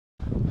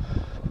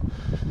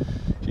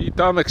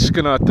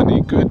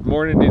Damexkanatani. Good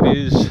morning. It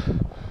is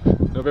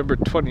November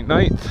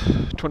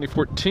 29th,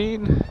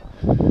 2014,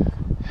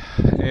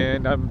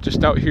 and I'm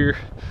just out here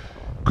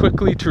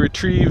quickly to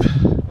retrieve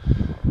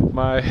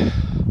my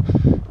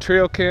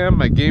trail cam,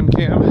 my game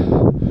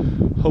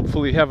cam.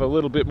 Hopefully have a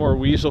little bit more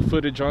weasel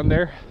footage on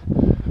there,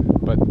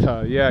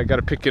 but yeah, I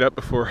gotta pick it up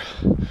before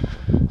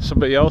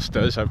somebody else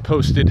does. I've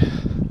posted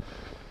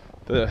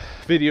the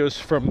videos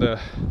from the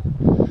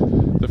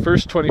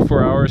first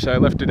 24 hours. I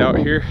left it out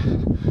here,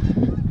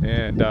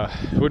 and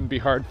it wouldn't be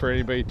hard for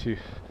anybody to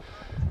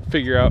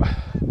figure out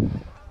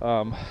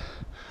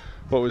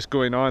what was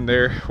going on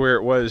there, where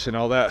it was, and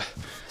all that.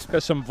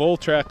 Got some vole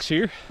tracks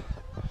here.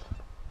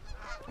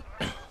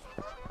 You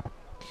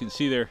can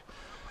see their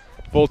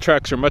vole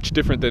tracks are much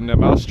different than the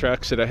mouse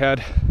tracks that I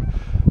had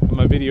in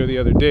my video the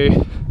other day.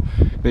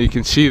 Now you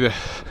can see the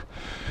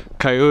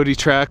coyote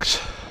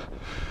tracks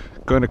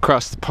going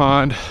across the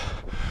pond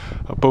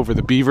up over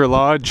the beaver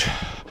lodge,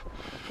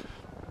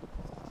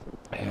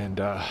 and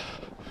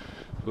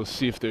we'll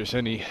see if there's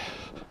any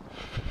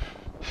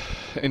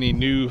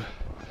new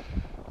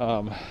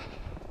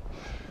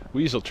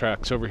weasel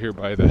tracks over here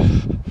by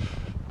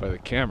the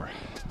camera.